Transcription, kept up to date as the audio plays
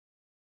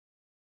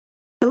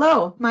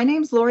Hello, my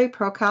name's Lorraine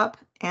Prokop,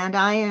 and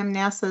I am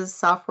NASA's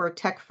Software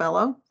Tech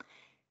Fellow.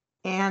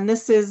 And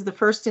this is the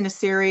first in a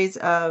series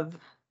of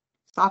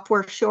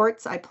software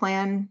shorts I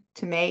plan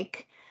to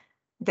make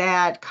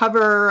that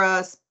cover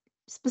a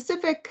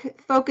specific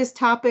focus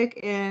topic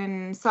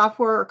in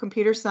software or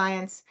computer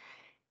science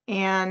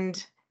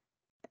and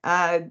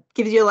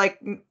gives you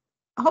like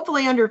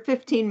hopefully under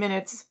 15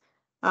 minutes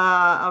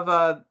of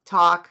a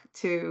talk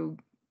to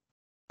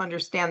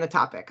understand the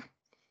topic.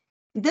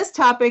 This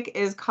topic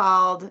is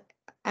called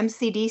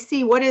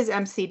MCDC. What is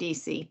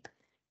MCDC?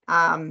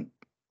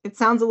 It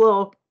sounds a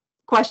little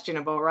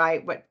questionable,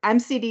 right? But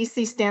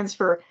MCDC stands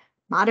for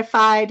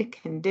Modified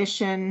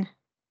Condition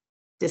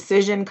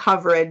Decision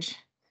Coverage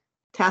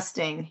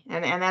Testing.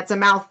 And that's a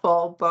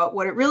mouthful, but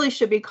what it really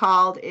should be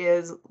called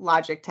is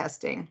logic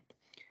testing.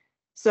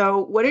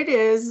 So what it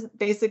is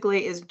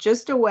basically is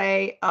just a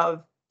way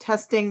of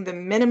testing the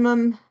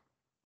minimum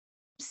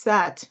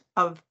set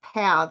of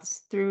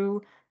paths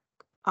through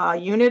a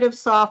unit of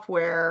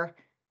software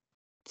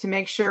to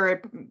make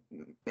sure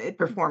it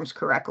performs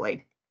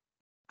correctly.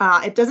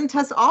 It doesn't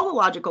test all the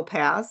logical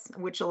paths,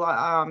 which a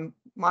lot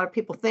of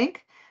people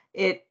think.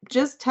 It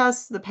just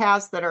tests the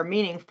paths that are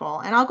meaningful,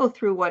 and I'll go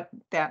through what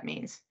that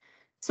means.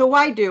 So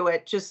why do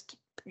it just,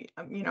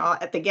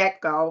 at the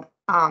get-go?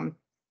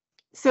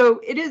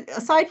 So it is,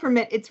 aside from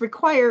it, it's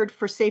required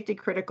for safety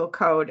critical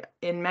code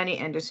in many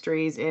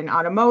industries, in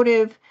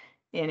automotive,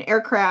 in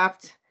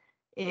aircraft,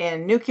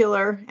 in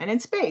nuclear, and in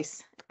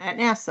space at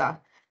NASA.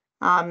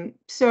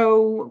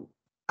 So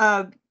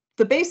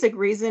the basic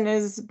reason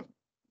is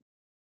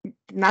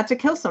not to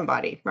kill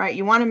somebody, right?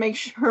 You want to make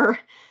sure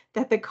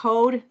that the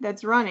code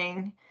that's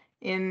running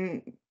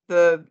in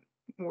the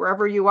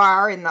wherever you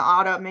are in the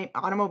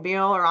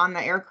automobile or on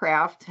the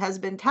aircraft has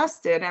been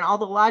tested, and all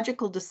the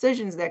logical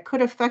decisions that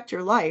could affect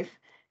your life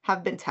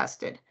have been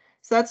tested.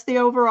 So that's the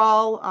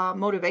overall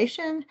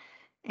motivation.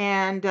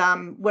 And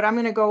what I'm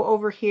going to go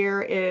over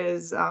here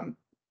is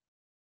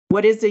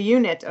what is a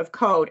unit of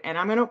code? And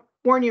I'm going to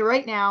warn you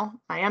right now,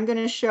 I am going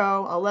to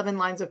show 11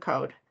 lines of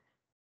code.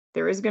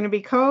 There is going to be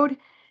code,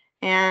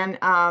 and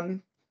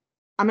I'm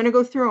going to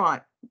go through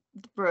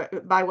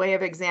it by way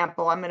of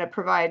example. I'm going to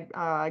provide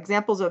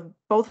examples of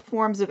both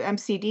forms of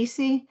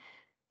MCDC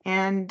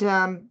and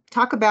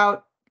talk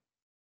about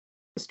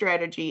the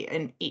strategy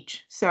in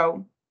each.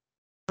 So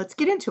let's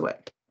get into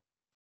it.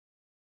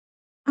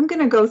 I'm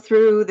going to go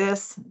through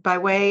this by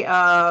way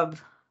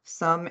of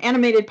some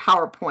animated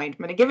PowerPoint. I'm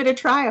going to give it a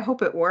try. I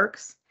hope it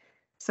works.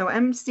 So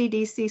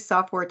MCDC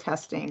software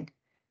testing.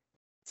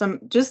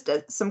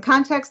 Some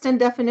context and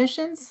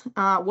definitions.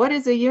 What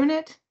is a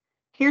unit?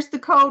 Here's the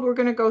code we're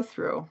going to go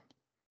through.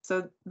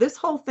 So this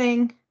whole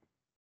thing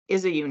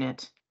is a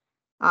unit.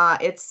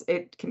 It's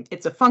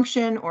a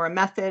function or a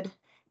method,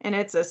 and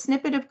it's a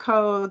snippet of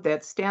code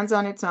that stands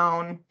on its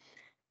own.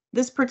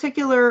 This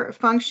particular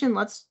function,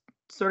 let's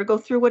sort of go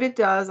through what it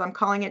does. I'm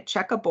calling it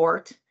check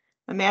abort.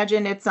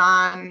 Imagine it's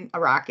on a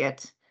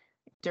rocket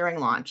during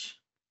launch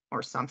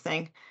or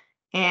something,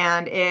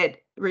 and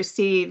it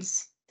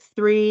receives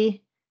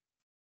 3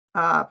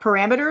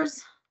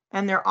 parameters,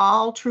 and they're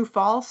all true,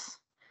 false,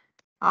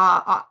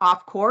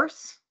 off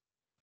course,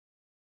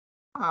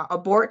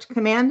 abort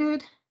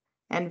commanded,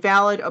 and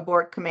valid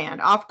abort command.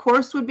 Off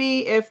course would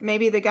be if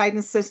maybe the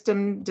guidance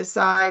system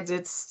decides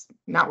it's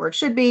not where it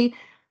should be,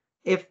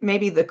 if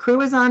maybe the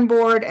crew is on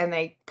board and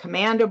they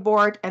command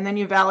abort, and then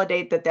you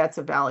validate that that's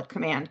a valid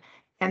command.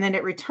 And then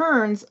it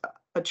returns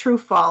a true,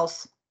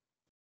 false,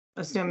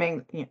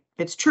 assuming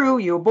it's true,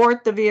 you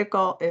abort the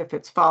vehicle. If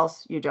it's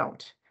false, you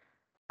don't.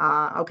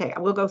 Okay,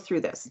 we'll go through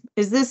this.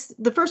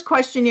 The first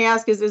question you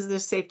ask is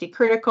this safety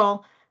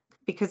critical?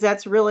 Because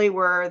that's really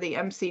where the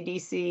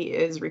MCDC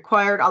is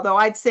required. Although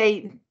I'd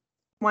say,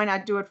 why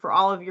not do it for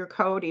all of your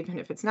code, even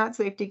if it's not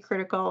safety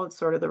critical? It's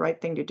sort of the right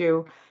thing to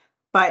do.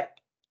 But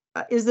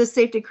is this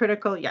safety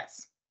critical?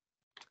 Yes.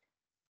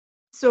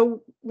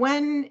 So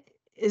when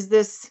is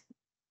this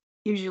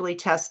usually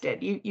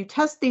tested? You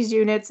test these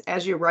units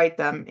as you write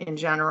them in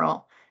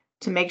general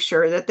to make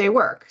sure that they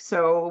work.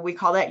 So we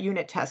call that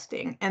unit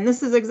testing. And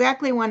this is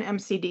exactly when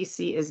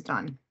MCDC is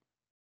done.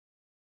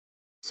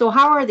 So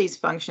how are these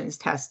functions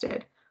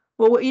tested?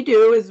 Well, what you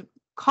do is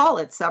call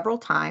it several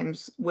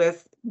times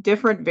with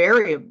different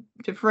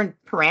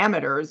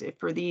parameters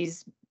for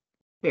these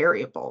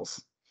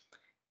variables.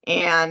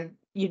 And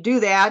you do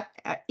that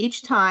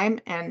each time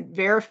and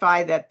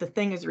verify that the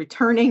thing is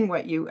returning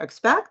what you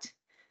expect,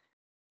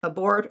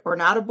 abort or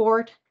not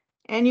abort.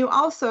 And you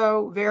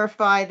also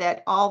verify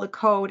that all the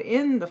code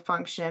in the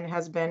function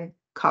has been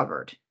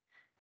covered.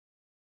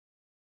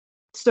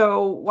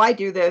 So why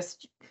do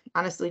this?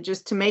 Honestly,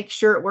 just to make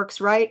sure it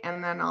works right,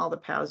 and then all the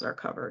paths are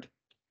covered.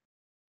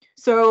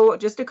 So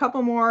just a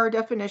couple more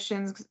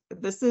definitions.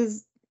 This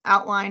is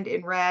outlined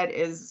in red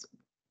is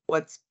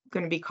what's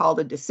going to be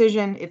called a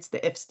decision. It's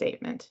the if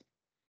statement.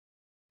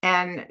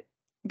 And I'm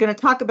going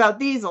to talk about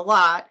these a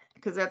lot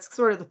because that's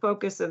sort of the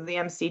focus of the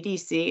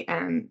MCDC,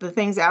 and the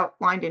things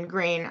outlined in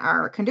green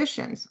are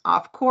conditions: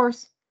 off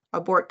course,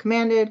 abort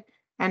commanded,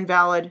 and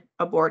valid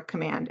abort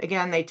command.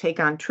 Again, they take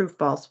on true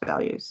false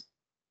values.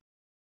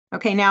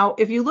 Okay, now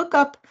if you look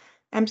up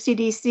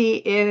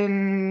MCDC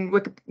in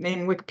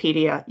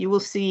Wikipedia, you will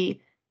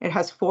see it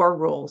has 4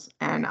 rules,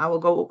 and I will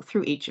go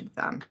through each of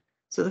them.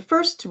 So the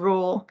first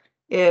rule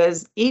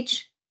is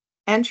each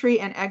entry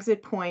and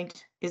exit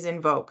point is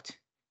invoked.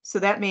 So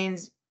that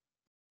means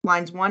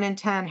lines 1 and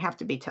 10 have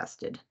to be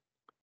tested.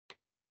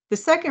 The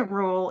second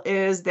rule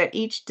is that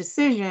each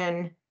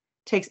decision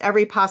takes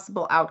every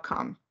possible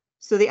outcome.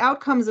 So the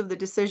outcomes of the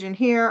decision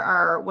here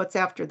are what's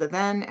after the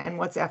then and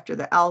what's after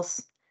the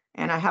else,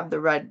 and I have the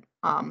red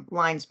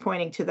lines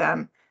pointing to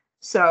them.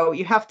 So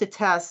you have to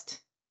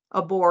test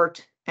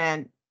abort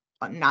and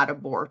not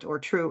abort, or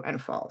true and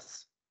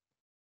false.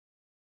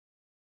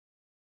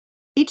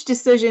 Each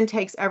decision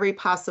takes every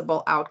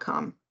possible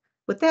outcome.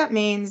 What that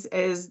means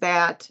is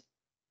that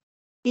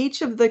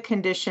each of the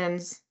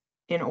conditions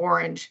in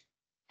orange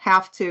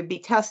have to be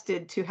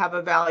tested to have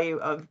a value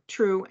of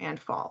true and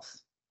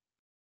false.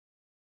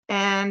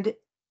 And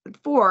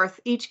fourth,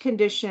 each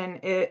condition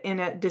in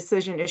a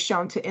decision is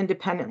shown to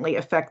independently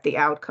affect the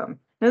outcome.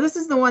 Now, this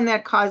is the one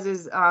that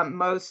causes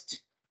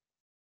most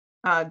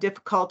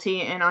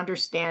difficulty in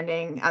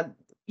understanding.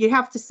 You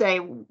have to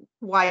say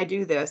why I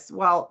do this.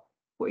 Well,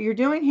 what you're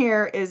doing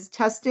here is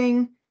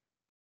testing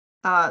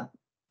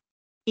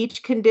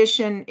each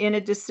condition in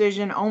a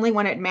decision only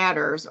when it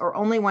matters, or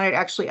only when it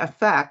actually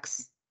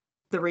affects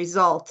the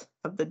result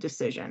of the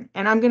decision.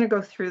 And I'm going to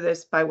go through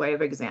this by way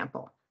of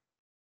example.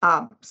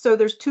 So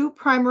there's 2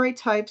 primary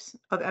types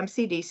of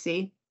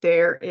MCDC.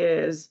 There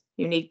is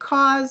unique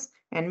cause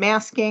and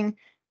masking.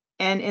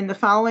 And in the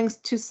following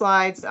 2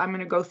 slides, I'm going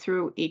to go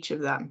through each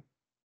of them.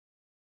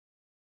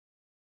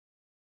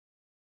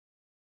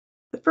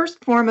 The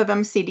first form of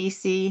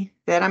MCDC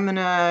that I'm going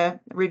to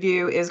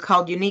review is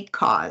called unique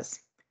cause.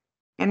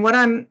 And what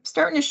I'm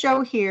starting to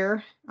show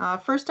here,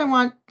 first I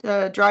want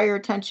to draw your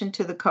attention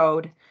to the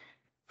code.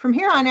 From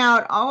here on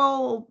out,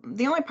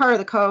 the only part of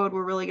the code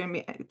we're really going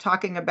to be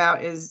talking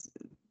about is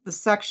the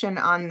section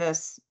on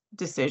this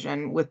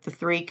decision with the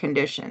 3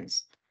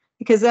 conditions,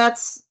 because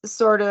that's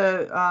sort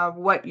of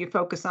what you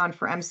focus on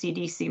for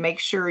MCDC. Make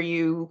sure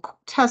you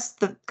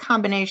test the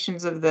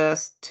combinations of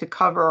this to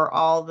cover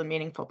all the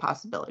meaningful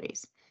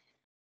possibilities.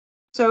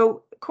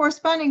 So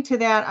corresponding to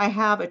that, I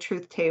have a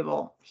truth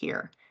table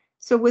here.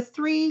 So with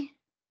 3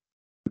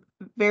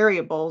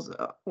 variables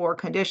or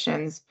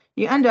conditions,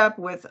 you end up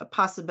with a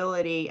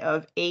possibility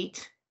of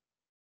 8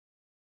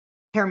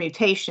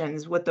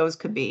 permutations, what those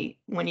could be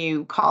when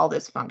you call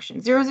this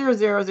function 0, 0,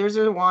 0, 0,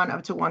 0, 1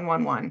 up to 1,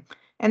 1, 1.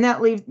 And that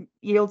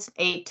yields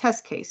 8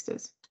 test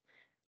cases.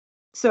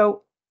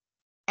 So,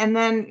 and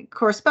then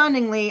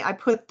correspondingly, I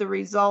put the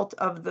result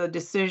of the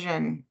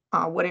decision,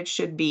 what it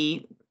should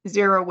be.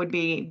 0 would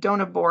be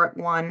don't abort,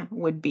 1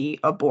 would be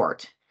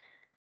abort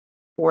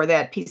for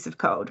that piece of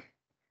code.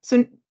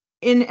 So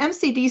in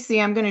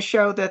MCDC, I'm going to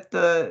show that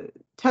the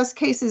test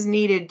cases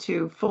needed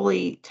to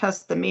fully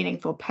test the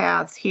meaningful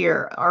paths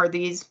here are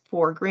these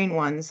 4 green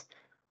ones,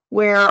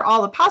 where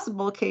all the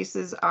possible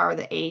cases are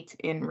the 8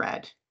 in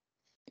red.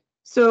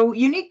 So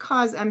unique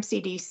cause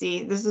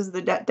MCDC, this is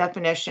the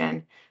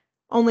definition.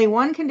 Only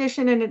one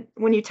condition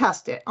when you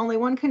test it, only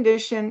one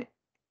condition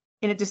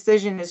in a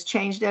decision is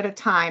changed at a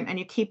time, and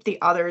you keep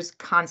the others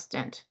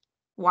constant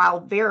while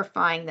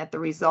verifying that the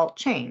result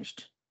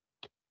changed.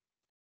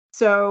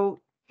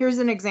 So here's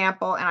an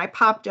example, and I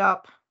popped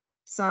up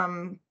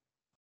some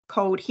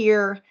code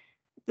here.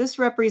 This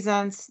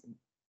represents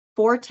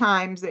 4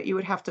 times that you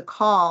would have to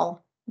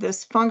call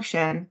this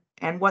function,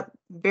 and what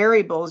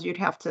values you'd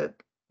have to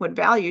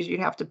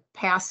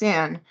pass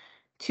in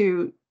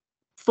to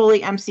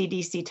fully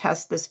MCDC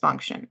test this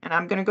function. And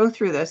I'm going to go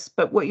through this,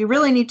 but what you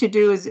really need to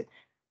do is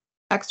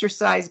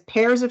exercise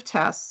pairs of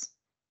tests.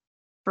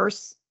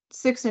 First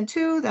 6 and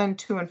 2, then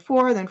 2 and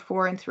 4, then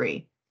 4 and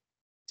 3.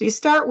 So you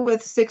start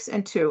with 6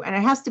 and 2, and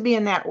it has to be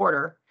in that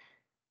order.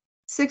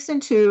 6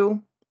 and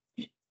 2,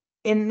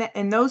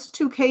 in those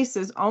 2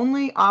 cases,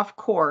 only off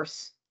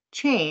course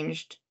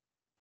changed,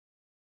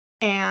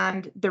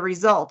 and the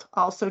result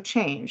also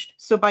changed.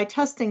 So by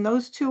testing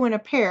those 2 in a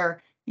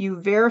pair, you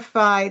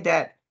verify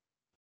that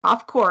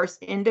off course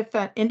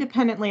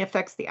independently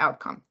affects the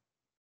outcome.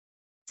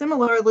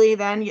 Similarly,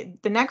 then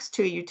the next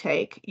 2 you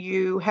take,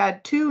 you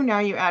had 2, now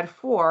you add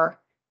 4,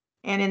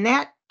 and in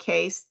that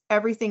case,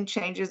 everything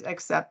changes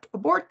except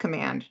abort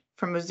command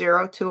from a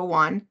 0 to a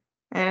 1,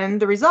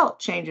 and the result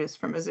changes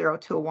from a 0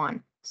 to a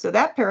 1. So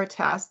that pair of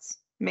tests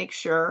make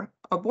sure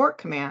abort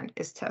command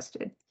is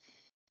tested.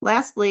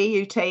 Lastly,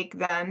 you take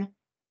then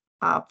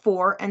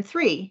 4 and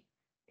 3,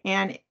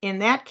 and in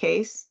that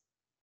case,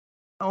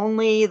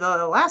 only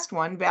the last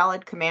one,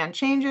 valid command,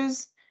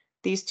 changes.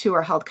 These 2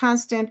 are held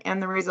constant,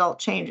 and the result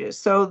changes.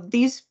 So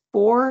these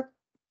 4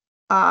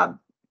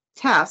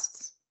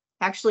 tests,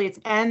 actually it's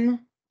n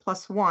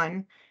plus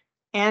 1,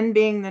 n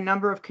being the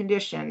number of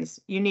conditions.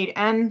 You need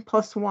n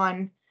plus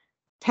 1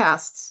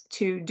 tests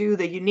to do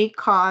the unique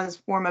cause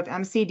form of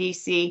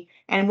MCDC,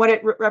 and what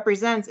it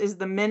represents is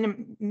the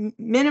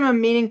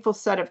minimum meaningful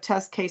set of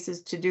test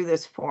cases to do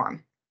this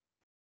form.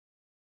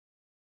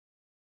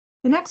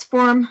 The next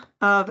form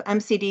of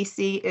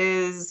MCDC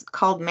is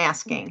called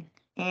masking.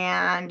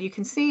 And you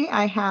can see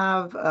I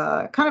have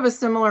kind of a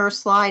similar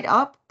slide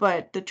up,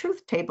 but the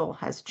truth table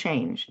has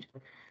changed.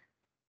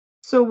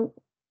 So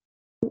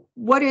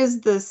what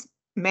is this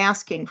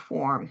masking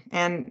form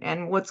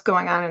and what's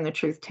going on in the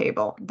truth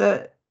table?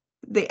 The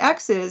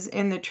X's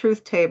in the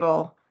truth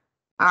table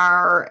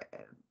are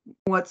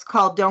what's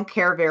called don't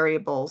care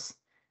variables,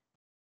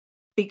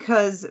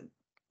 because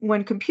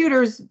when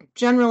computers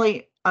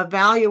generally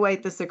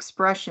evaluate this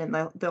expression,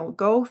 they'll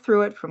go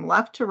through it from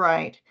left to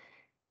right,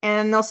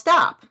 and they'll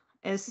stop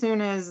as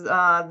soon as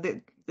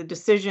the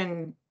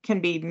decision can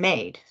be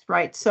made,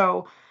 right?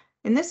 So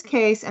in this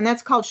case, and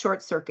that's called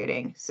short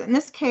circuiting. So in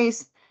this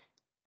case,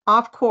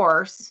 of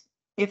course,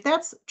 if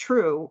that's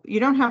true, you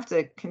don't have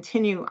to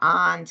continue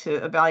on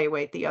to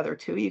evaluate the other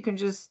two. You can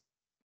just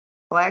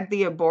flag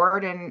the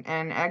abort and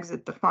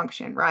exit the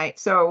function, right?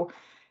 So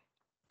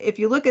if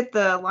you look at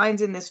the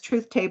lines in this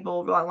truth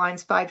table,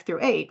 lines 5 through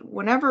 8,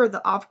 whenever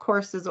the of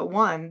course is a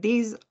 1,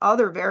 these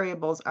other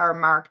variables are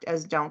marked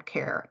as don't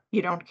care.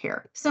 You don't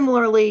care.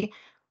 Similarly,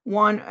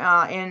 one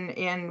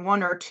in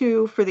 1 or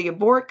 2 for the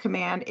abort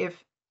command,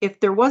 if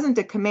there wasn't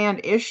a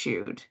command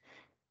issued,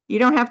 you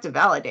don't have to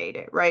validate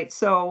it, right?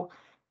 So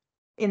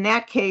in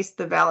that case,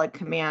 the valid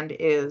command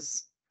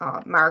is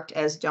marked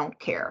as don't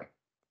care.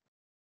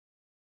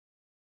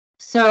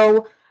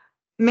 So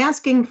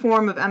masking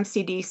form of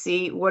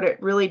MCDC, what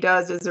it really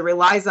does is it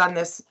relies on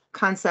this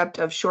concept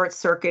of short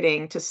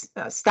circuiting to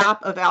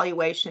stop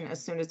evaluation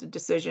as soon as the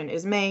decision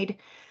is made.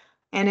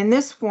 And in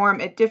this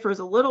form, it differs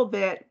a little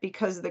bit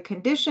because the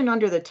condition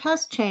under the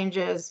test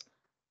changes,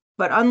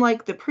 but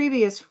unlike the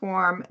previous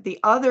form, the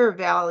other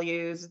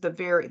values,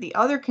 the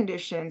other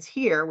conditions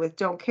here with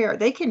don't care,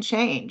 they can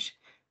change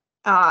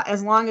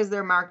as long as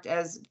they're marked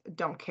as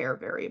don't care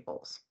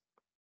variables.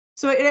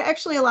 So it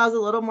actually allows a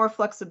little more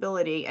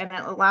flexibility, and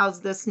it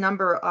allows this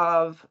number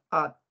of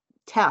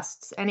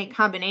tests. Any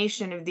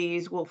combination of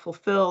these will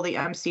fulfill the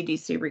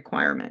MCDC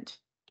requirement.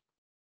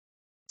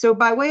 So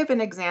by way of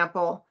an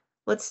example,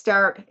 let's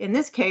start, in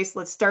this case,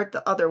 let's start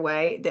the other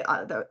way,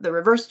 the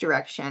reverse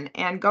direction,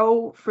 and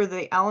go for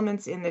the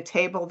elements in the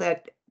table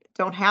that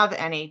don't have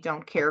any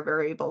don't care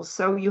variables.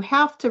 So you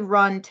have to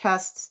run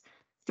tests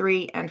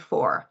 3 and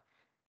 4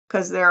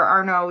 because there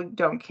are no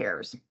don't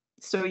cares.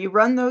 So you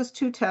run those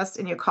 2 tests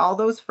and you call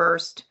those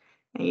first,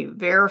 and you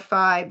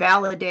verify,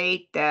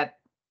 validate that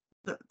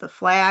the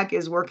flag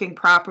is working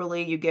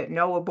properly. You get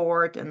no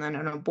abort and then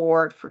an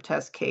abort for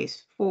test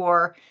case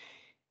 4.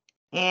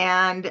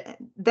 And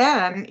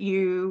then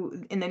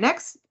you, in the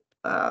next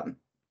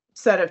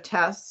set of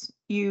tests,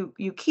 you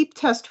keep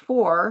test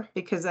 4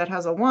 because that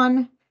has a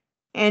 1,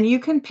 and you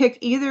can pick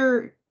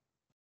either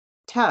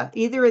of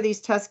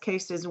these test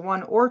cases,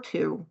 1 or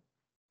 2,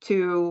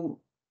 to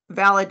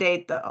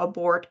validate the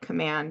abort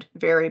command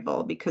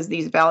variable, because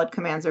these valid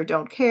commands are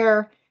don't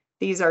care,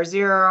 these are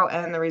 0,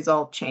 and the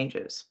result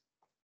changes.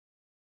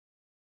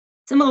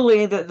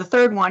 Similarly, the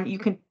third one, you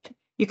can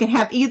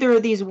have either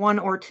of these 1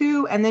 or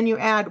 2, and then you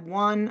add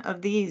one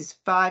of these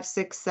 5,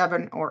 6,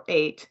 7, or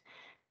 8.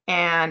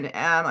 And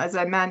as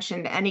I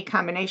mentioned, any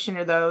combination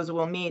of those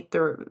will meet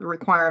the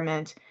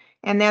requirement,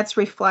 and that's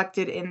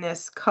reflected in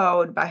this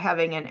code by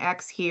having an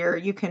X here.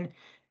 You can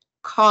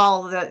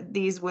call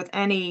these with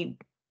any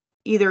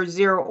either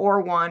 0 or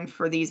 1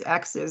 for these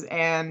X's,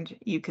 and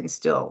you can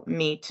still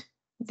meet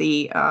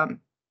the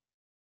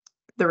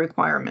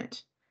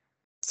requirement.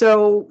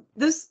 So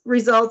this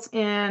results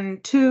in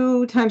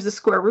 2 times the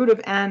square root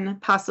of n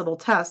possible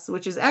tests,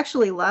 which is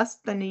actually less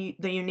than the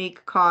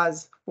unique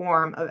cause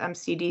form of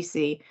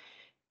MCDC.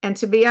 And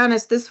to be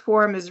honest, this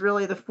form is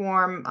really the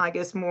form, I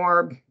guess,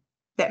 more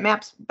that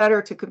maps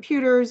better to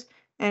computers,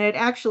 and it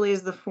actually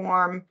is the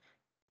form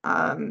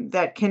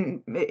that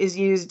is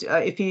used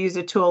if you use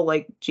a tool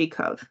like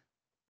gcov.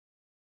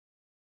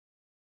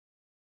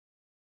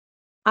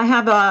 I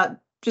have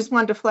just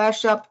wanted to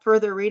flash up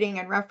further reading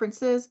and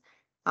references.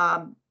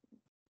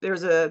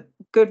 There's a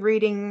good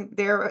reading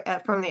there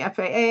from the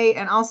FAA,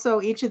 and also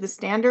each of the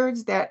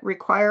standards that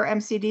require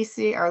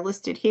MCDC are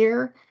listed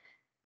here.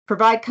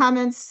 Provide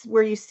comments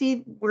where you've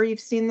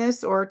seen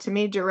this or to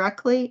me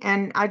directly.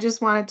 And I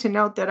just wanted to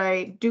note that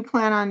I do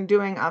plan on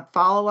doing a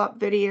follow-up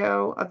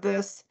video of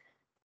this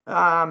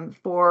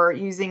for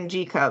using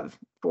gcov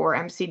for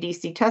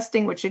MCDC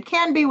testing, which it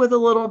can be with a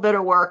little bit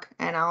of work,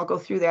 and I'll go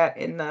through that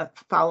in the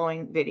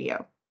following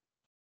video.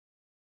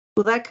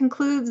 Well, that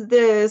concludes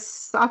this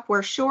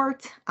software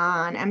short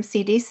on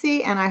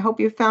MCDC, and I hope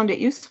you found it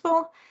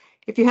useful.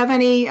 If you have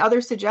any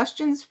other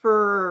suggestions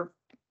for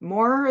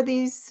more of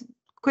these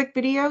quick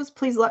videos,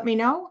 please let me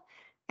know.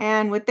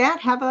 And with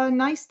that, have a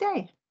nice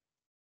day.